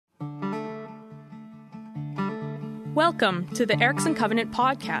Welcome to the Erickson Covenant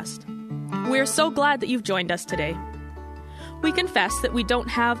podcast. We are so glad that you've joined us today. We confess that we don't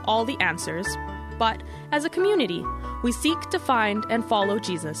have all the answers, but as a community, we seek to find and follow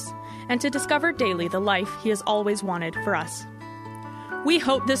Jesus and to discover daily the life he has always wanted for us. We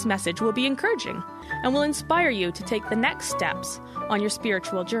hope this message will be encouraging and will inspire you to take the next steps on your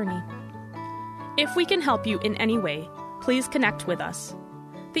spiritual journey. If we can help you in any way, please connect with us.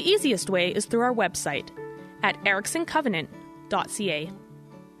 The easiest way is through our website at ericksoncovenant.ca.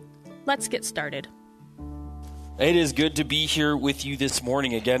 Let's get started. It is good to be here with you this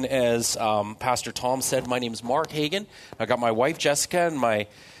morning. Again, as Pastor Tom said, my name is Mark Hagen. I got my wife, Jessica, and my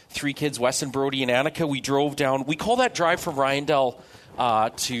three kids, Weston, Brody, and Annika. We drove down. We call that drive from Riondel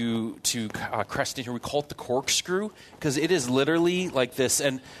to Creston here. We call it the corkscrew because it is literally like this.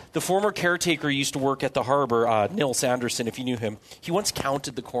 And the former caretaker used to work at the Harbour, Neil Sanderson, if you knew him. He once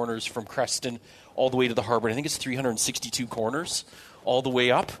counted the corners from Creston all the way to the Harbour. I think it's 362 corners all the way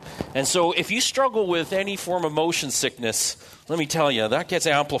up. And so if you struggle with any form of motion sickness, let me tell you, that gets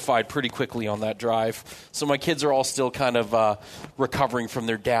amplified pretty quickly on that drive. So my kids are all still kind of recovering from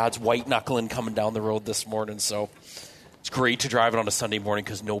their dad's white-knuckling coming down the road this morning. So it's great to drive it on a Sunday morning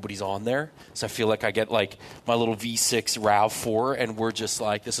because nobody's on there. So I feel like I get like my little V6 RAV4 and we're just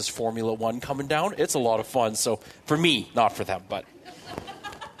like, this is Formula One coming down. It's a lot of fun. So for me, not for them, but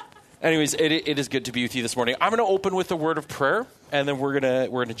anyways, it is good to be with you this morning. I'm going to open with a word of prayer, and then we're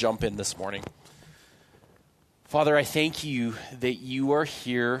gonna jump in this morning. Father, I thank you that you are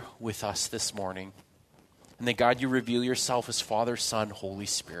here with us this morning, and that, God, you reveal yourself as Father, Son, Holy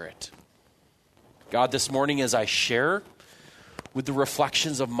Spirit. God, this morning as I share, would the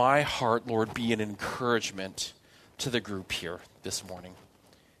reflections of my heart, Lord, be an encouragement to the group here this morning.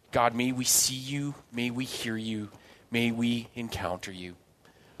 God, may we see you, may we hear you, may we encounter you.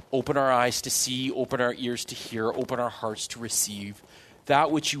 Open our eyes to see, open our ears to hear, open our hearts to receive that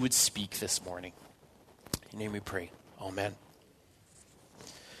which you would speak this morning. In your name we pray. Amen.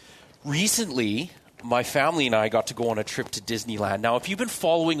 Recently, my family and I got to go on a trip to Disneyland. Now, if you've been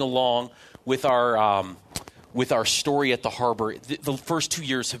following along with our story at the Harbour, the first 2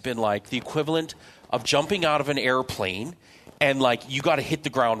 years have been like the equivalent of jumping out of an airplane and like you got to hit the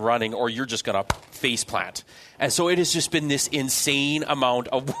ground running or you're just going to face plant. And so it has just been this insane amount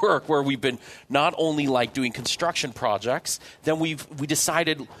of work where we've been not only like doing construction projects, then we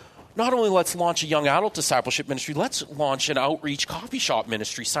decided not only let's launch a young adult discipleship ministry, let's launch an outreach coffee shop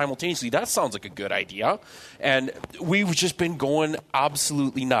ministry simultaneously. That sounds like a good idea. And we've just been going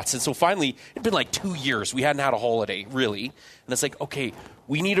absolutely nuts. And so finally, it'd been like 2 years. We hadn't had a holiday, really. And it's like, okay,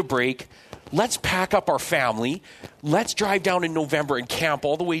 we need a break. Let's pack up our family. Let's drive down in November and camp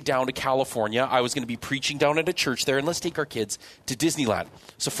all the way down to California. I was going to be preaching down at a church there, and let's take our kids to Disneyland.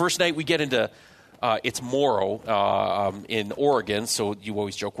 So first night we get into, it's Morrow in Oregon. So you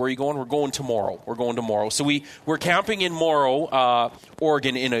always joke, where are you going? We're going tomorrow. We're going tomorrow. So we're camping in Morrow,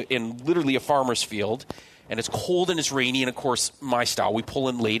 Oregon, in literally a farmer's field. And it's cold and it's rainy. And of course, my style, we pull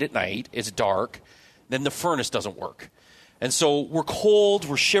in late at night. It's dark. Then the furnace doesn't work. And so we're cold,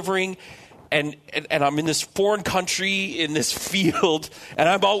 we're shivering. And I'm in this foreign country, in this field, and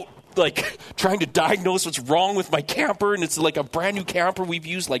I'm out, like, trying to diagnose what's wrong with my camper, and it's like a brand new camper we've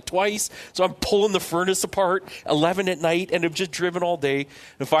used, like, twice. So I'm pulling the furnace apart, 11 at night, and I've just driven all day.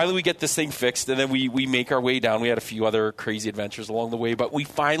 And finally we get this thing fixed, and then we make our way down. We had a few other crazy adventures along the way, but we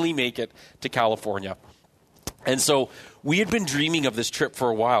finally make it to California. And so we had been dreaming of this trip for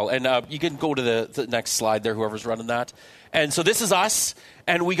a while. And you can go to the next slide there, whoever's running that. And so this is us,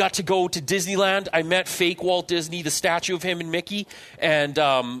 and we got to go to Disneyland. I met fake Walt Disney, the statue of him and Mickey, and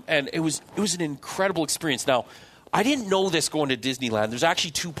it was an incredible experience. Now, I didn't know this going to Disneyland. There's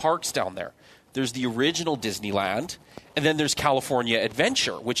actually two parks down there. There's the original Disneyland, and then there's California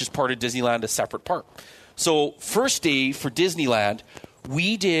Adventure, which is part of Disneyland, a separate park. So first day for Disneyland,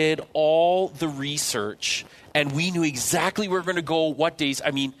 we did all the research, and we knew exactly where we were going to go, what days.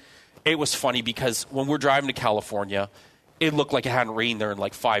 I mean, it was funny because when we're driving to California, it looked like it hadn't rained there in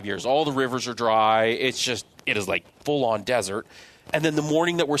like 5 years. All the rivers are dry. It is like full-on desert. And then the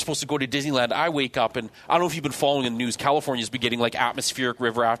morning that we're supposed to go to Disneyland, I wake up, and I don't know if you've been following the news. California's been getting like atmospheric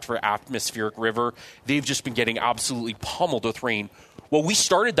river after atmospheric river. They've just been getting absolutely pummeled with rain. Well, we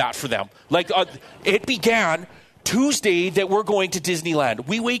started that for them. Like it began Tuesday that we're going to Disneyland.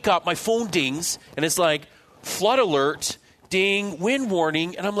 We wake up, my phone dings, and it's like, flood alert, ding, wind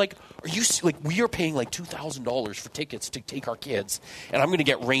warning. And I'm like, are you, like, we are paying like $2,000 for tickets to take our kids, and I'm going to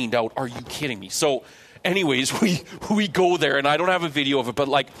get rained out. Are you kidding me? So anyways, we go there, and I don't have a video of it, but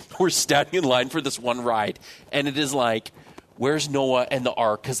like we're standing in line for this one ride, and it is like where's Noah and the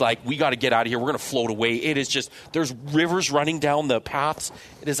ark? Because, like, we got to get out of here. We're going to float away. It is just, there's rivers running down the paths.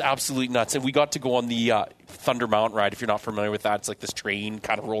 It is absolutely nuts. And we got to go on the Thunder Mountain ride. If you're not familiar with that, it's like this train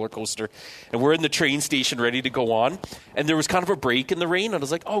kind of roller coaster. And we're in the train station ready to go on. And there was kind of a break in the rain. And I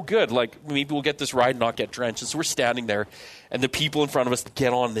was like, oh, good. Like, maybe we'll get this ride and not get drenched. And so we're standing there. And the people in front of us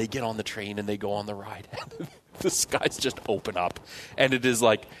get on. They get on the train and they go on the ride. The skies just open up, and it's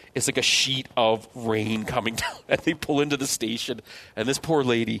like a sheet of rain coming down, and they pull into the station, and this poor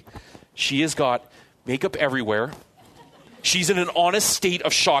lady, she has got makeup everywhere. She's in an honest state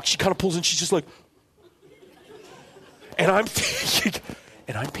of shock. She kind of pulls in, she's just like, and I'm thinking,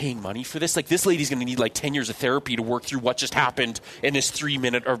 and I'm paying money for this? Like, this lady's going to need like 10 years of therapy to work through what just happened in this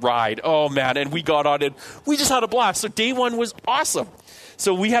 3-minute ride. Oh, man, and we got on it. We just had a blast. So day one was awesome.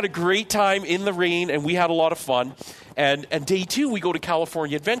 So we had a great time in the rain, and we had a lot of fun. And day two, we go to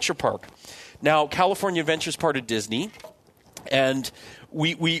California Adventure Park. Now, California Adventure is part of Disney, and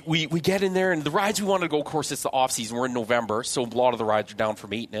we get in there, and the rides we wanted to go, of course, it's the off-season. We're in November, so a lot of the rides are down for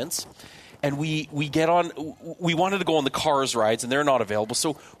maintenance. And we get on, we wanted to go on the Cars rides, and they're not available.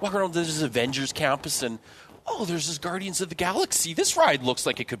 So walk around, there's this Avengers campus, and oh, there's this Guardians of the Galaxy. This ride looks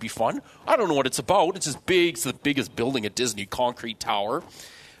like it could be fun. I don't know what it's about. It's it's the biggest building at Disney, concrete tower.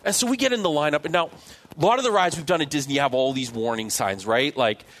 And so we get in the lineup. And now, a lot of the rides we've done at Disney have all these warning signs, right?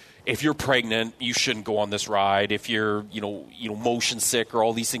 Like, if you're pregnant, you shouldn't go on this ride. If you're, motion sick or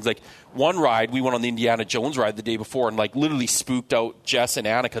all these things. Like, one ride, we went on the Indiana Jones ride the day before and, like, literally spooked out Jess and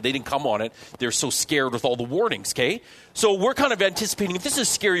Annika. They didn't come on it. They're so scared with all the warnings, okay? So we're kind of anticipating, if this is a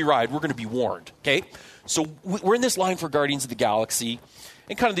scary ride, we're going to be warned, okay? So we're in this line for Guardians of the Galaxy,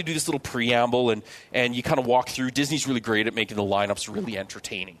 and kind of they do this little preamble, and you kind of walk through. Disney's really great at making the lineups really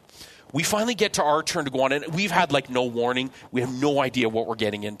entertaining. We finally get to our turn to go on, and we've had, like, no warning. We have no idea what we're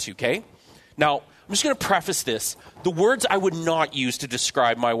getting into, okay? Now, I'm just going to preface this. The words I would not use to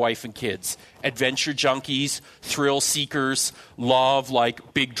describe my wife and kids: adventure junkies, thrill seekers, love,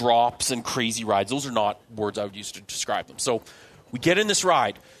 like, big drops and crazy rides. Those are not words I would use to describe them. So we get in this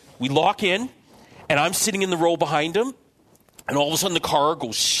ride. We lock in. And I'm sitting in the row behind him, and all of a sudden the car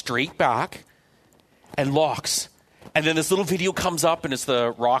goes straight back and locks. And then this little video comes up, and it's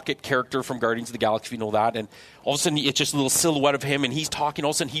the Rocket character from Guardians of the Galaxy, if you know that. And all of a sudden, it's just a little silhouette of him, and he's talking.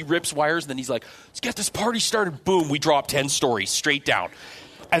 All of a sudden, he rips wires, and then he's like, let's get this party started. Boom, we drop 10 stories straight down.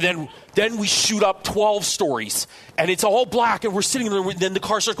 And then we shoot up 12 stories, and it's all black, and we're sitting there, and then the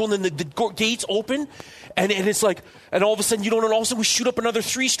car starts going, and then the gates open, and it's like, and all of a sudden, and all of a sudden we shoot up another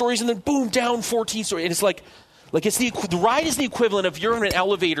 3 stories, and then boom, down 14 stories, and it's like it's the ride is the equivalent of you're in an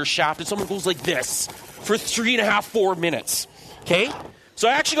elevator shaft, and someone goes like this for 3.5, 4 minutes, okay? So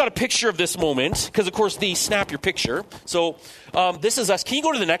I actually got a picture of this moment, because of course they snap your picture. So this is us. Can you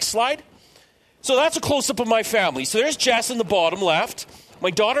go to the next slide? So that's a close-up of my family. So there's Jess in the bottom left. My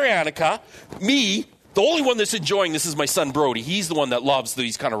daughter, Annika, me, the only one that's enjoying this is my son, Brody. He's the one that loves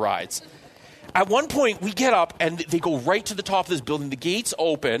these kind of rides. At one point, we get up, and they go right to the top of this building. The gates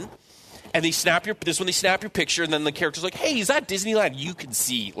open, and they snap your picture, and then the character's like, hey, is that Disneyland? You can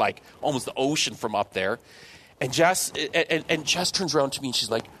see, like, almost the ocean from up there. And Jess turns around to me, and she's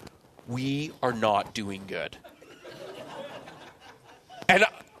like, we are not doing good. And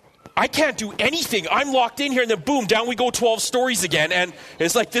I can't do anything. I'm locked in here, and then boom, down we go 12 stories again, and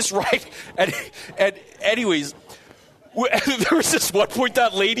it's like this ride. And anyways, there was this one point,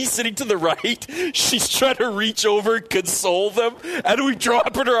 that lady sitting to the right, she's trying to reach over and console them, and we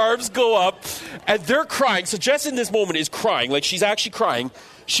drop and her arms go up, and they're crying. So Jess in this moment is crying, like she's actually crying.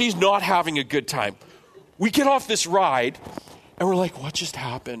 She's not having a good time. We get off this ride, and we're like, what just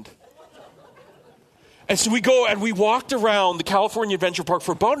happened? And so we go and we walked around the California Adventure Park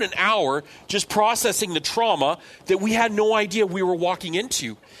for about an hour, just processing the trauma that we had no idea we were walking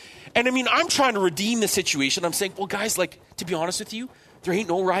into. And I mean, I'm trying to redeem the situation. I'm saying, well, guys, like, to be honest with you, there ain't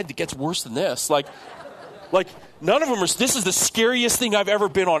no ride that gets worse than this. Like none of them are, this is the scariest thing I've ever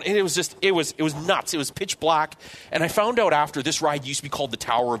been on. And it was nuts. It was pitch black. And I found out after, this ride used to be called the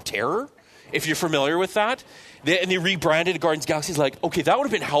Tower of Terror, if you're familiar with that. And they rebranded Guardians of the Galaxy. Like, okay, that would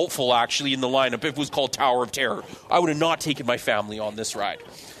have been helpful, actually, in the lineup if it was called Tower of Terror. I would have not taken my family on this ride.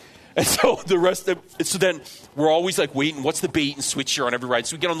 And so then we're always like waiting, what's the bait and switch here on every ride?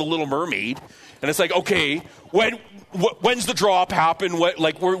 So we get on the Little Mermaid, and it's like, okay, when's the drop happen?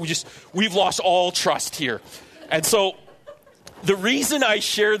 We've lost all trust here. And so the reason I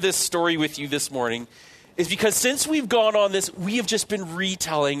share this story with you this morning is because since we've gone on this, we have just been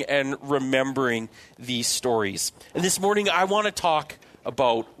retelling and remembering these stories. And this morning, I want to talk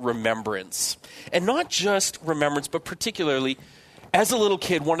about remembrance. And not just remembrance, but particularly, as a little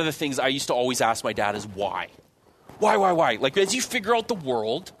kid, one of the things I used to always ask my dad is why. Why? Like, as you figure out the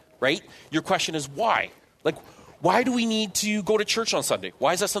world, right, your question is why? Like, why do we need to go to church on Sunday?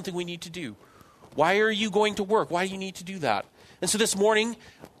 Why is that something we need to do? Why are you going to work? Why do you need to do that? And so this morning,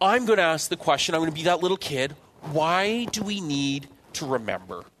 I'm going to ask the question, I'm going to be that little kid, why do we need to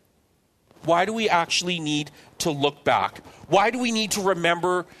remember? Why do we actually need to look back? Why do we need to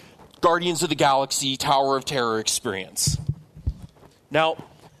remember Guardians of the Galaxy Tower of Terror experience? Now,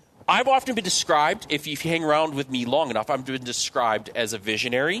 I've often been described, if you hang around with me long enough, I've been described as a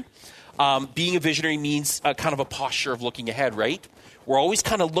visionary. Being a visionary means kind of a posture of looking ahead, right? We're always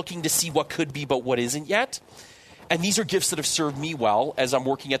kind of looking to see what could be but what isn't yet. And these are gifts that have served me well as I'm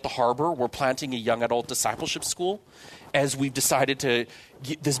working at the Harbour. We're planting a young adult discipleship school as we've decided to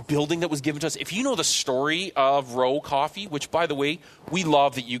get this building that was given to us. If you know the story of Row Coffee, which, by the way, we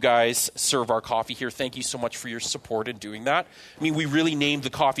love that you guys serve our coffee here. Thank you so much for your support in doing that. I mean, we really named the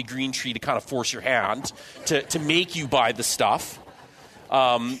coffee Green Tree to kind of force your hand to make you buy the stuff.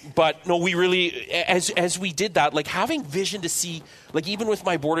 But no, we really, as we did that, like having vision to see, like even with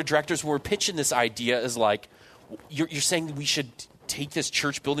my board of directors, when we're pitching this idea is like, you're saying that we should take this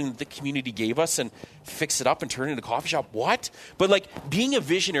church building that the community gave us and fix it up and turn it into a coffee shop. What? But like being a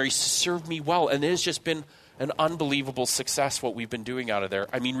visionary served me well, and it has just been an unbelievable success what we've been doing out of there.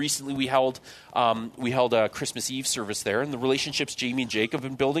 I mean, recently we held a Christmas Eve service there, and the relationships Jamie and Jacob have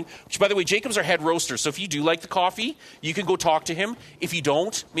been building, which, by the way, Jacob's our head roaster, so if you do like the coffee, you can go talk to him. If you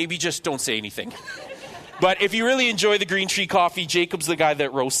don't, maybe just don't say anything. But if you really enjoy the Green Tree coffee, Jacob's the guy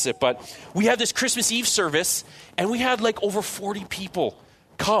that roasts it. But we had this Christmas Eve service, and we had like over 40 people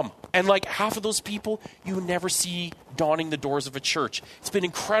come. And like half of those people you never see donning the doors of a church. It's been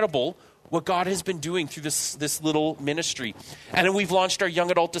incredible what God has been doing through this little ministry. And then we've launched our young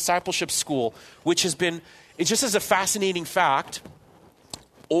adult discipleship school, which has been, it just as a fascinating fact,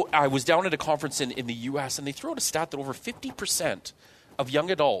 I was down at a conference in the U.S., and they threw out a stat that over 50% of young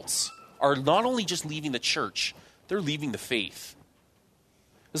adults are not only just leaving the church, they're leaving the faith.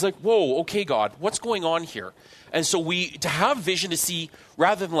 It's like, whoa, okay, God, what's going on here? And so to have vision to see,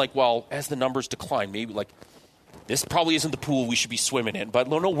 rather than like, well, as the numbers decline, maybe like, this probably isn't the pool we should be swimming in. But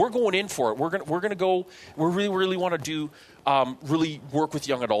no, we're going in for it. We're gonna go, we really want to do, really work with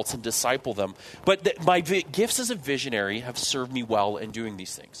young adults and disciple them. But my gifts as a visionary have served me well in doing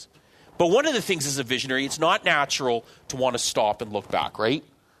these things. But one of the things as a visionary, it's not natural to want to stop and look back, right?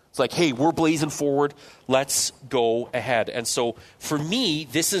 It's like, hey, we're blazing forward. Let's go ahead. And so for me,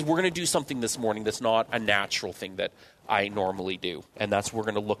 we're going to do something this morning that's not a natural thing that I normally do. And that's we're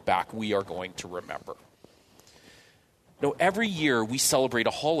going to look back. We are going to remember. Now, every year we celebrate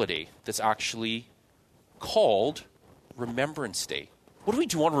a holiday that's actually called Remembrance Day. What do we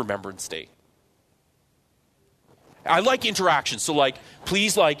do on Remembrance Day? I like interaction. So like,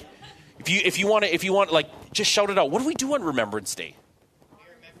 please, like, if you want, like, just shout it out. What do we do on Remembrance Day?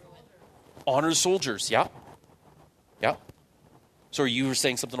 Honor the soldiers, yeah. Yeah. Sorry, you were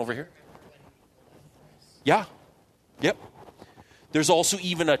saying something over here? Yeah. Yep. There's also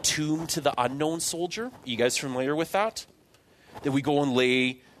even a tomb to the unknown soldier. You guys familiar with that? That we go and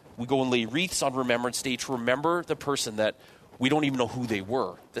lay wreaths on Remembrance Day to remember the person that we don't even know who they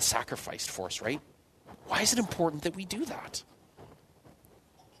were, that sacrificed for us, right? Why is it important that we do that?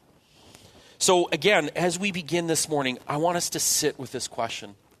 So again, as we begin this morning, I want us to sit with this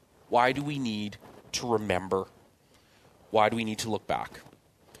question. Why do we need to remember? Why do we need to look back?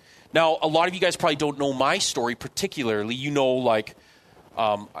 Now, a lot of you guys probably don't know my story particularly. You know, like,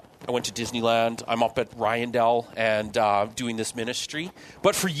 I went to Disneyland. I'm up at Riondel and doing this ministry.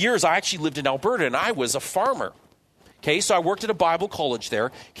 But for years, I actually lived in Alberta, and I was a farmer. Okay, so I worked at a Bible college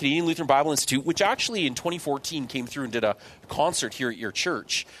there, Canadian Lutheran Bible Institute, which actually in 2014 came through and did a concert here at your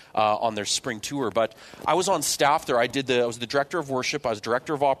church on their spring tour. But I was on staff there. I was the director of worship. I was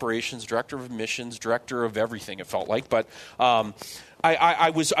director of operations, director of missions, director of everything, it felt like. But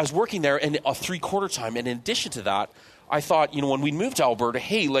I was working there in a three-quarter time. And in addition to that, I thought, when we moved to Alberta,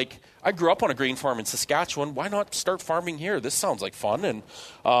 hey, like, I grew up on a grain farm in Saskatchewan. Why not start farming here? This sounds like fun. And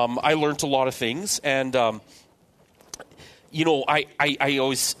I learned a lot of things. And I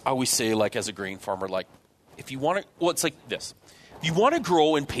always say, like, as a grain farmer, like, if you want to, well, it's like this. If you want to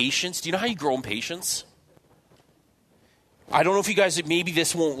grow in patience, do you know how you grow in patience? I don't know if you guys, maybe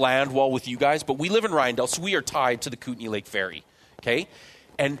this won't land well with you guys, but we live in Riondel, so we are tied to the Kootenay Lake Ferry, okay?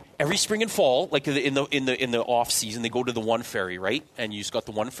 And every spring and fall, like in the off season, they go to the one ferry, right? And you just got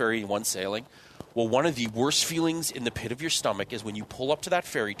the one ferry and one sailing. Well, one of the worst feelings in the pit of your stomach is when you pull up to that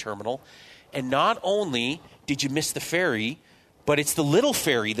ferry terminal, and not only did you miss the ferry, But it's the little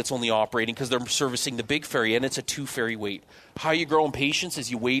ferry that's only operating because they're servicing the big ferry, and it's a 2-ferry wait. How you grow in patience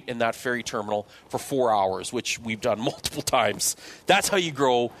is you wait in that ferry terminal for 4 hours, which we've done multiple times. That's how you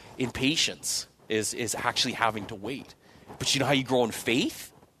grow in patience, is actually having to wait. But you know how you grow in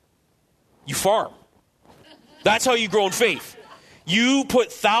faith? You farm. That's how you grow in faith. You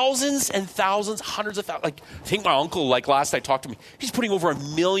put thousands and thousands, hundreds of thousands. Like, I think my uncle, like last night, talked to me. He's putting over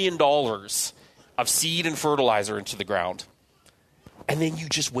 $1 million of seed and fertilizer into the ground. And then you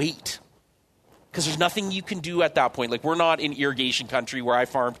just wait. Because there's nothing you can do at that point. Like, we're not in irrigation country where I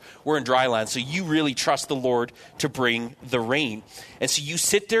farmed. We're in dry land. So you really trust the Lord to bring the rain. And so you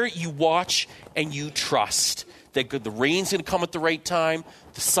sit there, you watch, and you trust that the rain's going to come at the right time.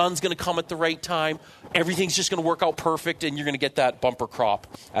 The sun's going to come at the right time. Everything's just going to work out perfect, and you're going to get that bumper crop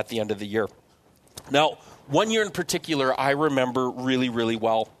at the end of the year. Now, one year in particular I remember really, really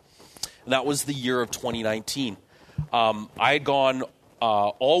well. And that was the year of 2019. I had gone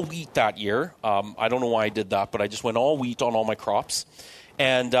all wheat that year. I don't know why I did that, but I just went all wheat on all my crops.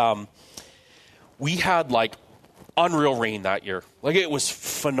 And we had like unreal rain that year. Like, it was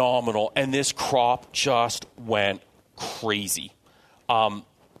phenomenal. And this crop just went crazy.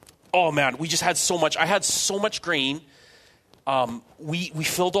 Oh man, we just had so much. I had so much grain. We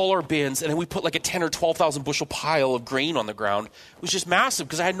filled all our bins, and then we put like a 10 or 12,000 bushel pile of grain on the ground. It was just massive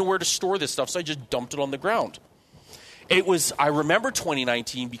because I had nowhere to store this stuff, so I just dumped it on the ground. I remember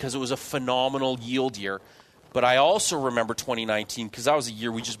 2019 because it was a phenomenal yield year, but I also remember 2019 because that was a year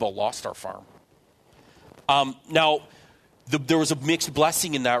we just about lost our farm. Now, there was a mixed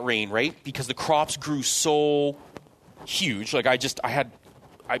blessing in that rain, right? Because the crops grew so huge. Like,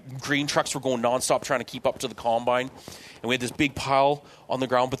 grain trucks were going nonstop trying to keep up to the combine, and we had this big pile on the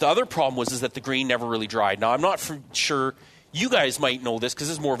ground. But the other problem was that the grain never really dried. Now, I'm not sure. You guys might know this because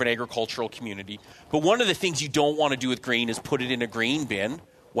this is more of an agricultural community. But one of the things you don't want to do with grain is put it in a grain bin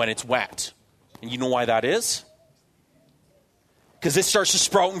when it's wet. And you know why that is? Because it starts to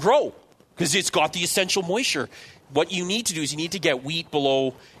sprout and grow because it's got the essential moisture. What you need to do is you need to get wheat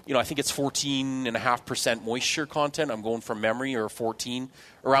below, I think it's 14.5% moisture content. I'm going from memory, or 14,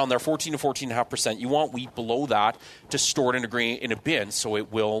 around there, 14 to 14.5%. You want wheat below that to store it in a bin so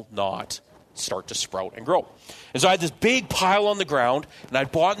it will not start to sprout and grow. And so I had this big pile on the ground, and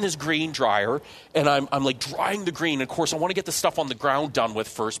I'd bought in this grain dryer, and I'm like drying the grain. And of course, I want to get the stuff on the ground done with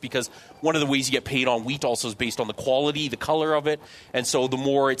first, because one of the ways you get paid on wheat also is based on the quality, the color of it. And so the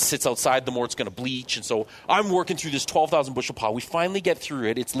more it sits outside, the more it's going to bleach. And so I'm working through this 12,000 bushel pile. We finally get through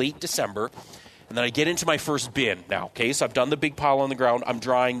it. It's late December, and then I get into my first bin now. Okay, so I've done the big pile on the ground. I'm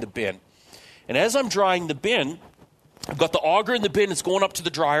drying the bin. And as I'm drying the bin, I've got the auger in the bin. It's going up to the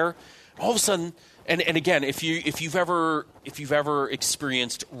dryer. All of a sudden, and again, if you've ever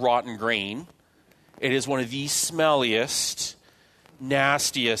experienced rotten grain, it is one of the smelliest,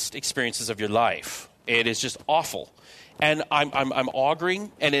 nastiest experiences of your life. It is just awful. And I'm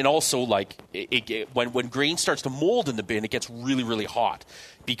augering, and then also like when grain starts to mold in the bin, it gets really, really hot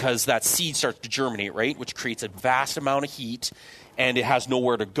because that seed starts to germinate, right, which creates a vast amount of heat, and it has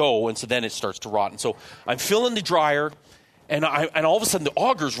nowhere to go, and so then it starts to rot. And so I'm filling the dryer. And all of a sudden the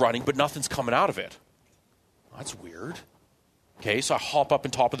auger's running, but nothing's coming out of it. That's weird. Okay, so I hop up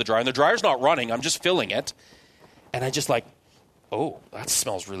on top of the dryer, and the dryer's not running. I'm just filling it. And I just like, oh, that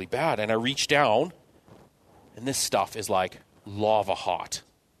smells really bad. And I reach down, and this stuff is like lava hot,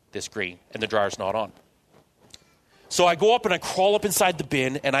 this grain, and the dryer's not on. So I go up and I crawl up inside the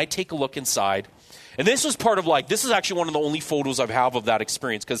bin, and I take a look inside. And this was part of this is actually one of the only photos I have of that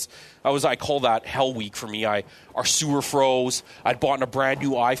experience, because I call that hell week for me. Our sewer froze. I'd bought a brand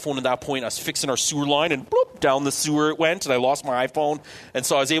new iPhone at that point. I was fixing our sewer line, and bloop, down the sewer it went, and I lost my iPhone. And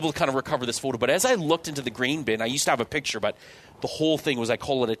so I was able to kind of recover this photo. But as I looked into the grain bin, I used to have a picture, but the whole thing was, I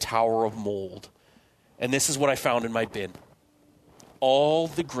call it a tower of mold. And this is what I found in my bin. All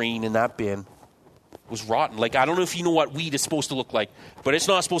the grain in that bin was rotten. Like, I don't know if you know what wheat is supposed to look like, but it's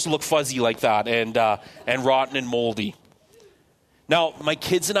not supposed to look fuzzy like that and rotten and moldy. Now, my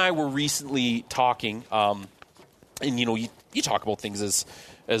kids and I were recently talking, and you talk about things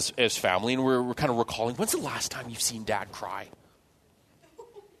as family, and we're kind of recalling, when's the last time you've seen Dad cry?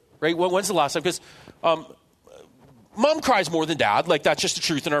 Right? When's the last time? Because Mom cries more than Dad. Like, that's just the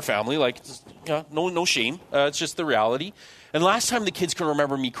truth in our family. Like, no shame. It's just the reality. And last time the kids can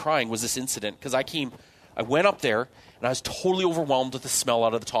remember me crying was this incident, because I went up there, and I was totally overwhelmed with the smell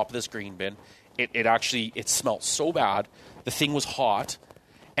out of the top of this grain bin. It smelled so bad. The thing was hot,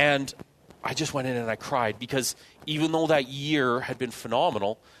 and I just went in and I cried, because even though that year had been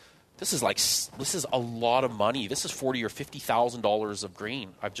phenomenal, this is a lot of money. This is $40,000 or $50,000 of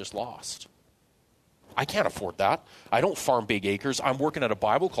grain I've just lost. I can't afford that. I don't farm big acres. I'm working at a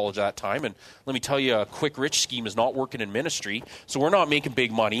Bible college at that time, and let me tell you, a quick rich scheme is not working in ministry, so we're not making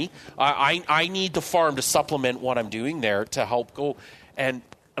big money. I need the farm to supplement what I'm doing there to help go. And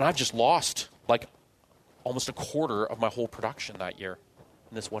I've just lost like almost a quarter of my whole production that year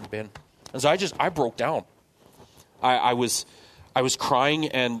in this one bin. And so I broke down. I was crying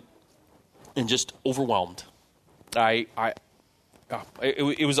and just overwhelmed. It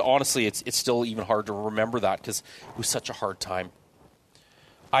was honestly, it's still even hard to remember that because it was such a hard time.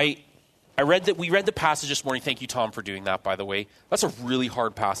 We read the passage this morning. Thank you, Tom, for doing that, by the way. That's a really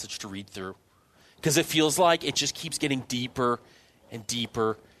hard passage to read through because it feels like it just keeps getting deeper and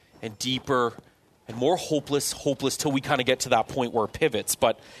deeper and deeper and more hopeless till we kind of get to that point where it pivots.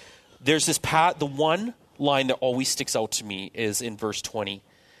 But there's this the one line that always sticks out to me is in verse 20.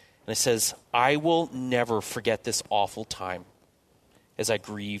 And it says, I will never forget this awful time as I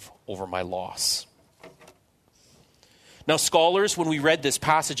grieve over my loss. Now, scholars, when we read this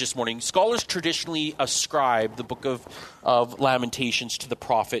passage this morning, scholars traditionally ascribe the book of Lamentations to the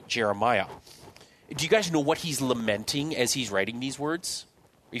prophet Jeremiah. Do you guys know what he's lamenting as he's writing these words?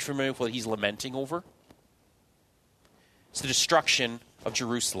 Are you familiar with what he's lamenting over? It's the destruction of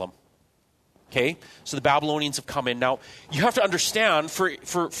Jerusalem. Okay? So the Babylonians have come in. Now, you have to understand,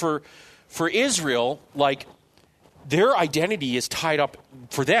 for Israel, like, their identity is tied up,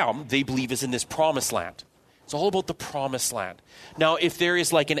 for them, they believe, is in this promised land. It's all about the promised land. Now, if there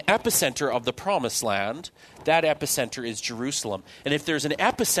is like an epicenter of the promised land, that epicenter is Jerusalem. And if there's an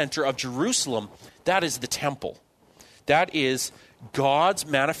epicenter of Jerusalem, that is the temple. That is God's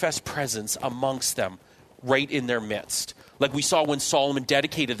manifest presence amongst them, right in their midst. Like we saw when Solomon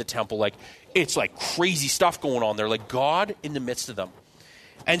dedicated the temple, like it's like crazy stuff going on there, like God in the midst of them.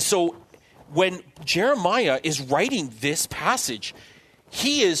 And so when Jeremiah is writing this passage,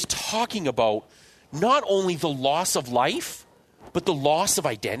 he is talking about not only the loss of life, but the loss of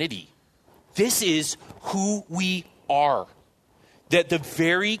identity. This is who we are. That the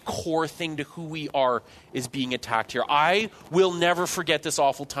very core thing to who we are is being attacked here. I will never forget this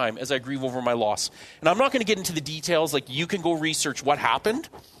awful time as I grieve over my loss. And I'm not going to get into the details. Like, you can go research what happened,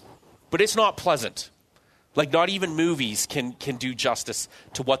 but it's not pleasant. Like, not even movies can do justice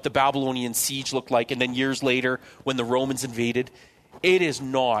to what the Babylonian siege looked like. And then years later, when the Romans invaded, it is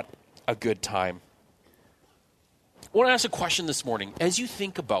not a good time. I want to ask a question this morning. As you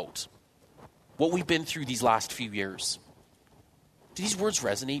think about what we've been through these last few years, do these words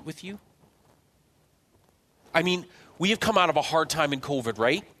resonate with you? I mean, we have come out of a hard time in COVID,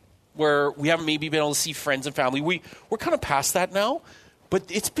 right? Where we haven't maybe been able to see friends and family. We're kind of past that now, but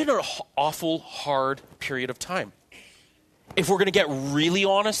it's been an awful hard period of time. If we're going to get really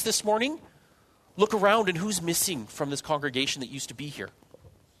honest this morning, look around and who's missing from this congregation that used to be here.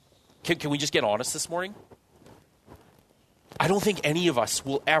 Can we just get honest this morning? I don't think any of us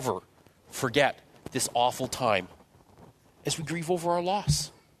will ever forget this awful time as we grieve over our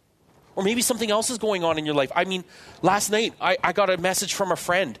loss. Or maybe something else is going on in your life. I mean, last night I got a message from a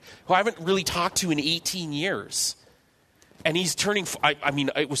friend who I haven't really talked to in 18 years. And he's turning, I mean,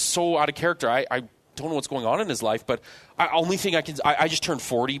 it was so out of character. I don't know what's going on in his life, but I just turned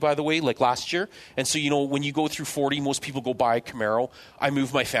 40, by the way, like last year. And so, when you go through 40, most people go buy a Camaro. I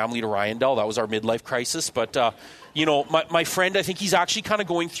moved my family to Riondel. That was our midlife crisis. But, my friend, I think he's actually kind of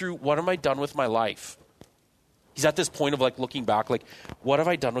going through, what am I done with my life? He's at this point of like looking back, like, what have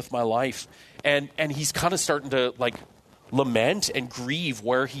I done with my life? And he's kind of starting to like lament and grieve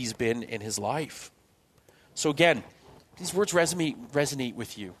where he's been in his life. So again, these words resonate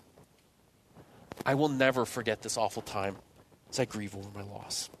with you. I will never forget this awful time as I grieve over my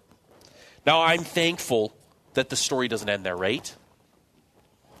loss. Now, I'm thankful that the story doesn't end there, right?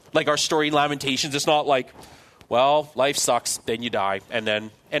 Like our story in Lamentations, it's not like, well, life sucks, then you die, and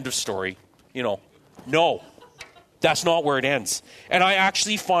then end of story. No. That's not where it ends. And I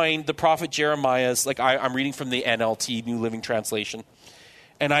actually find the prophet Jeremiah's, like I'm reading from the NLT, New Living Translation,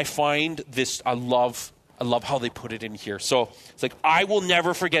 and I find this, I love how they put it in here. So it's like, I will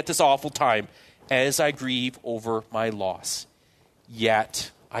never forget this awful time as I grieve over my loss. Yet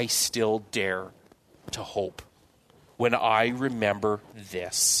I still dare to hope when I remember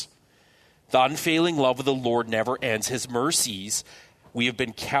this. The unfailing love of the Lord never ends. His mercies, we have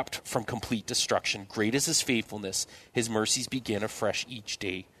been kept from complete destruction. Great is his faithfulness. His mercies begin afresh each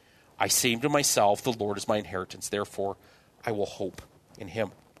day. I say to myself, the Lord is my inheritance. Therefore, I will hope in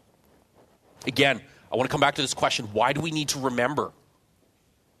him. Again, I want to come back to this question. Why do we need to remember?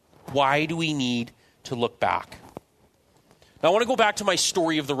 Why do we need to look back? Now, I want to go back to my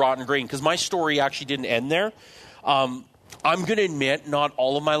story of the rotten grain, because my story actually didn't end there. I'm going to admit not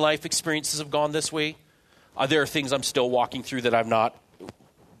all of my life experiences have gone this way. There are things I'm still walking through that I've not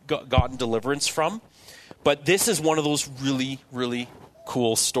gotten deliverance from. But this is one of those really, really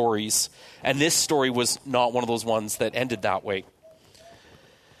cool stories. And this story was not one of those ones that ended that way.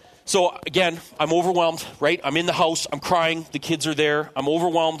 So again, I'm overwhelmed, right? I'm in the house. I'm crying. The kids are there. I'm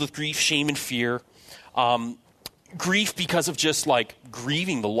overwhelmed with grief, shame, and fear. Grief because of just like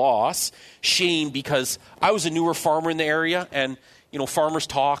grieving the loss. Shame because I was a newer farmer in the area, and farmers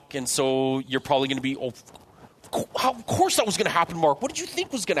talk, and so you're probably going to be, of course that was going to happen, Mark. What did you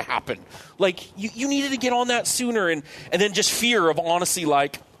think was going to happen? Like you needed to get on that sooner, and then just fear of honestly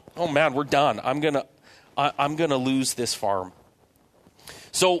like, oh man, we're done. I'm gonna lose this farm.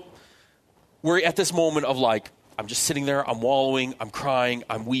 So we're at this moment of like, I'm just sitting there, I'm wallowing, I'm crying,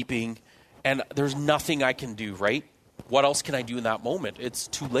 I'm weeping, and there's nothing I can do, right? What else can I do in that moment? It's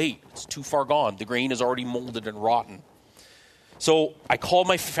too late. It's too far gone. The grain is already molded and rotten. So I called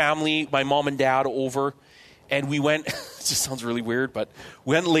my family, my mom and dad over, and we went, it just sounds really weird, but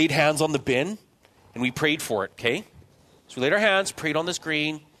we went and laid hands on the bin, and we prayed for it, okay? So we laid our hands, prayed on this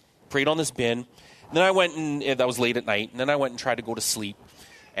grain, prayed on this bin. And then I went and that was late at night, and then I went and tried to go to sleep.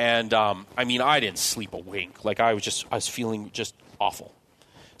 And I didn't sleep a wink. Like I was feeling just awful.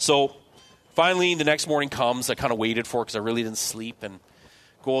 So finally, the next morning comes. I kind of waited for it because I really didn't sleep, and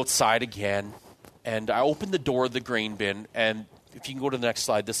go outside again. And I opened the door of the grain bin, and if you can go to the next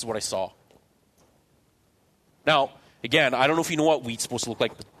slide, this is what I saw. Now, again, I don't know if you know what wheat's supposed to look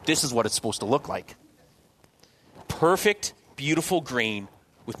like, but this is what it's supposed to look like. Perfect, beautiful grain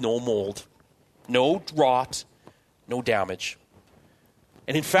with no mold, no rot, no damage.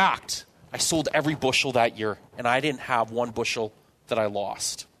 And in fact, I sold every bushel that year, and I didn't have one bushel that I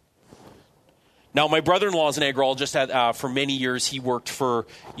lost. Now, my brother-in-law is an agrologist. For many years, he worked for,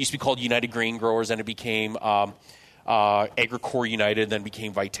 used to be called United Grain Growers, and it became Agricor United, then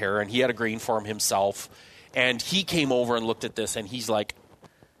became Viterra, and he had a grain farm himself. And he came over and looked at this, and he's like,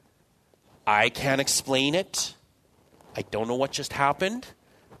 I can't explain it. I don't know what just happened,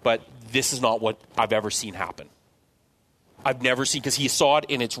 but this is not what I've ever seen happen. I've never seen, because he saw it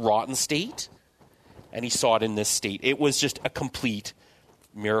in its rotten state, and he saw it in this state. It was just a complete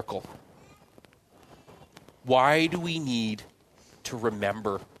miracle. Why do we need to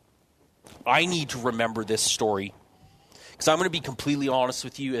remember? I need to remember this story. Because I'm going to be completely honest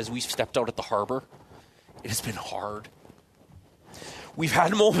with you, as we've stepped out at the Harbour, it has been hard. We've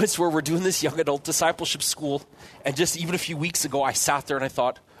had moments where we're doing this young adult discipleship school, and just even a few weeks ago, I sat there and I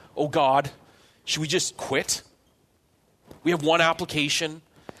thought, oh God, should we just quit? We have one application.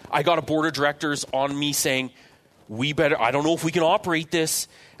 I got a board of directors on me saying, I don't know if we can operate this.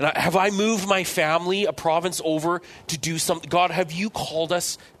 And have I moved my family a province over to do something? God, have you called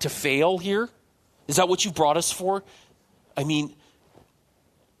us to fail here? Is that what you brought us for?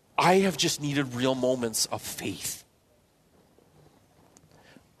 I have just needed real moments of faith.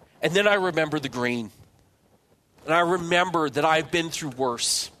 And then I remember the grain. And I remember that I've been through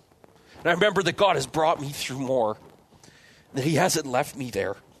worse. And I remember that God has brought me through more. That he hasn't left me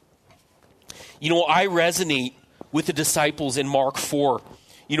there. I resonate with the disciples in Mark 4.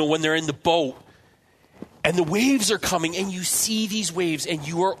 When they're in the boat and the waves are coming and you see these waves and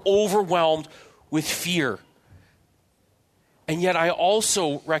you are overwhelmed with fear. And yet I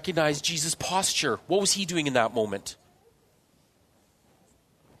also recognize Jesus' posture. What was he doing in that moment?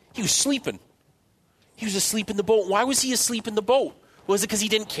 He was sleeping. He was asleep in the boat. Why was he asleep in the boat? Was it because he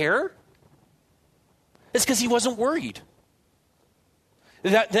didn't care? It's because he wasn't worried.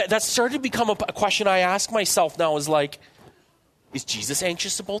 That started to become a question I ask myself now is like, is Jesus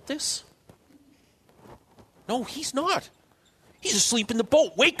anxious about this? No, he's not. He's asleep in the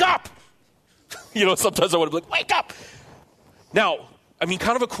boat. Wake up! Sometimes I want to be like, wake up! Now,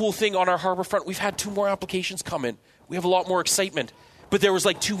 kind of a cool thing on our Harbour front, we've had 2 more applications come in. We have a lot more excitement. But there was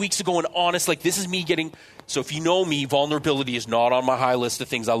 2 weeks ago, and honest, this is me getting, so if you know me, vulnerability is not on my high list of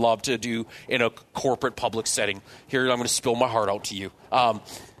things I love to do in a corporate public setting. Here, I'm going to spill my heart out to you.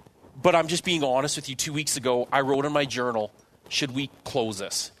 But I'm just being honest with you. 2 weeks ago, I wrote in my journal, should we close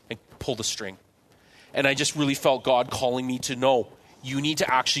this and pull the string? And I just really felt God calling me to know, you need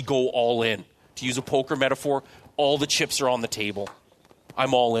to actually go all in. To use a poker metaphor, all the chips are on the table.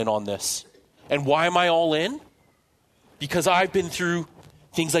 I'm all in on this. And why am I all in? Because I've been through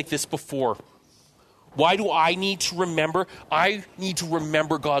things like this before. Why do I need to remember? I need to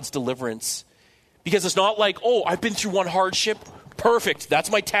remember God's deliverance. Because it's not like, I've been through one hardship. Perfect.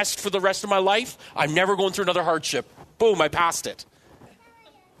 That's my test for the rest of my life. I'm never going through another hardship. Boom, I passed it.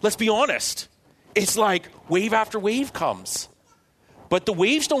 Let's be honest. It's like wave after wave comes. But the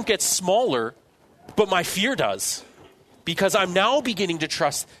waves don't get smaller, but my fear does. because I'm now beginning to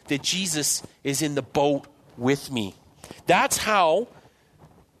trust that Jesus is in the boat with me. That's how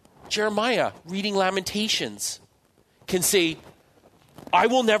Jeremiah, reading Lamentations, can say, I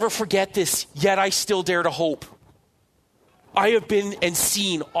will never forget this, yet I still dare to hope. I have been and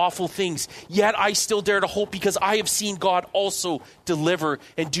seen awful things, yet I still dare to hope because I have seen God also deliver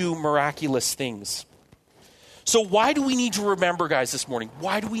and do miraculous things. So why do we need to remember, guys, this morning?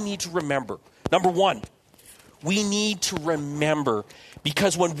 Why do we need to remember? Number one, we need to remember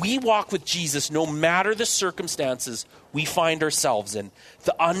because when we walk with Jesus, no matter the circumstances we find ourselves in,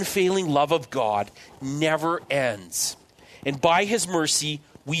 the unfailing love of God never ends. And by his mercy,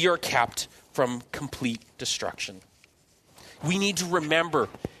 we are kept from complete destruction. We need to remember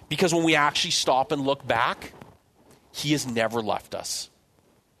because when we actually stop and look back, he has never left us.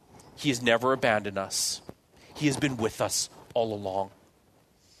 He has never abandoned us. He has been with us all along.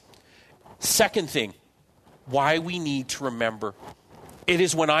 Second thing, why we need to remember. It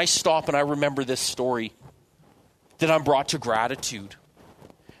is when I stop and I remember this story that I'm brought to gratitude.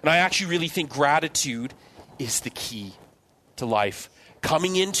 And I actually really think gratitude is the key to life.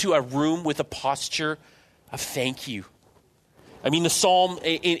 Coming into a room with a posture of thank you. I mean, the Psalm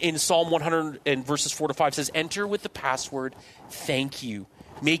in Psalm 100 and verses 4-5 says, enter with the password, thank you.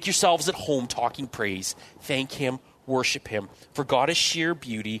 Make yourselves at home talking praise. Thank him, worship him. For God is sheer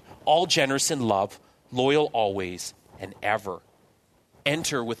beauty, all generous in love, loyal always and ever.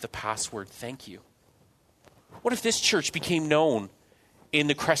 Enter with the password, thank you. What if this church became known in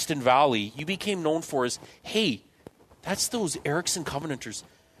the Creston Valley? You became known for as, hey, that's those Erickson Covenanters.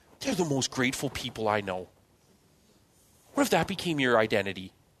 They're the most grateful people I know. What if that became your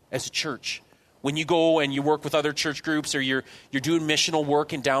identity as a church? When you go and you work with other church groups or you're doing missional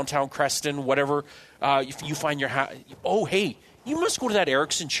work in downtown Creston, whatever, if you find oh, hey, you must go to that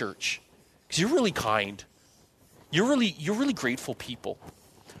Erickson church because you're really kind. You're really grateful people.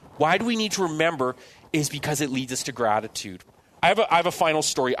 Why do we need to remember is because it leads us to gratitude. I have a final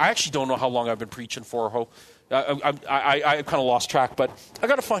story. I actually don't know how long I've been preaching for. I kind of lost track, but I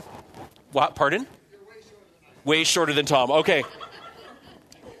got to find. What? Pardon? Way shorter than Tom. Okay.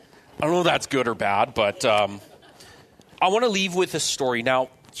 I don't know if that's good or bad, but I want to leave with a story. Now,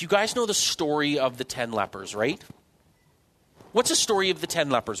 you guys know the story of the 10 lepers, right? What's the story of the 10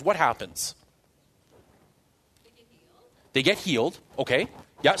 lepers? What happens? They get healed. Okay.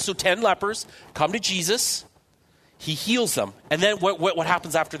 Yeah, so 10 lepers come to Jesus. He heals them. And then what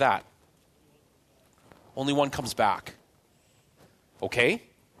happens after that? Only one comes back. Okay?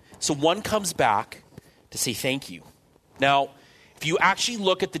 So one comes back to say thank you. Now, if you actually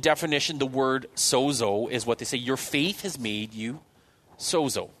look at the definition, the word sozo is what they say. Your faith has made you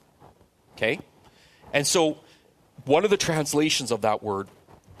sozo. Okay? And so one of the translations of that word,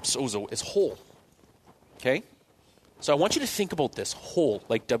 sozo, is whole. Okay? So I want you to think about this, whole,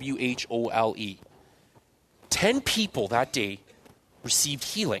 like W-H-O-L-E. 10 people that day received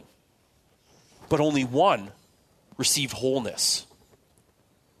healing, but only one received wholeness.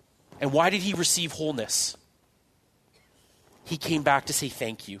 And why did he receive wholeness? He came back to say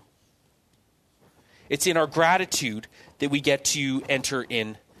thank you. It's in our gratitude that we get to enter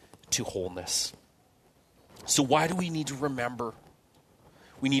into wholeness. So why do we need to remember?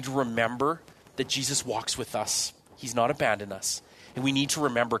 We need to remember that Jesus walks with us. He's not abandoned us. And we need to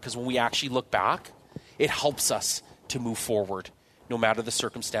remember because when we actually look back, it helps us to move forward no matter the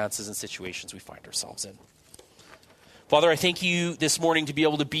circumstances and situations we find ourselves in. Father, I thank you this morning to be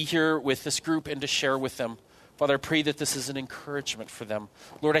able to be here with this group and to share with them. Father, I pray that this is an encouragement for them.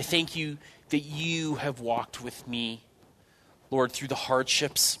 Lord, I thank you that you have walked with me, Lord, through the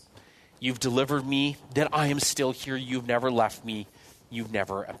hardships. You've delivered me, that I am still here. You've never left me. You've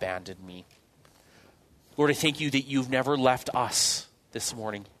never abandoned me. Lord, I thank you that you've never left us this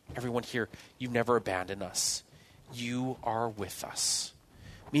morning. Everyone here, you've never abandoned us. You are with us.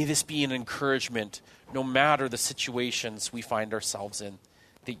 May this be an encouragement, no matter the situations we find ourselves in,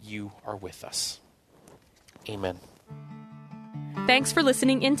 that you are with us. Amen. Thanks for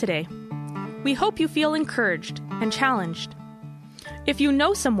listening in today. We hope you feel encouraged and challenged. If you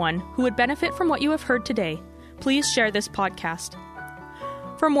know someone who would benefit from what you have heard today, please share this podcast.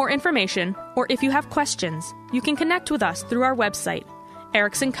 For more information, or if you have questions, you can connect with us through our website,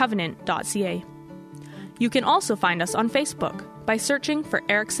 ericksoncovenant.ca. You can also find us on Facebook by searching for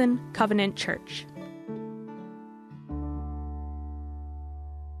Erickson Covenant Church.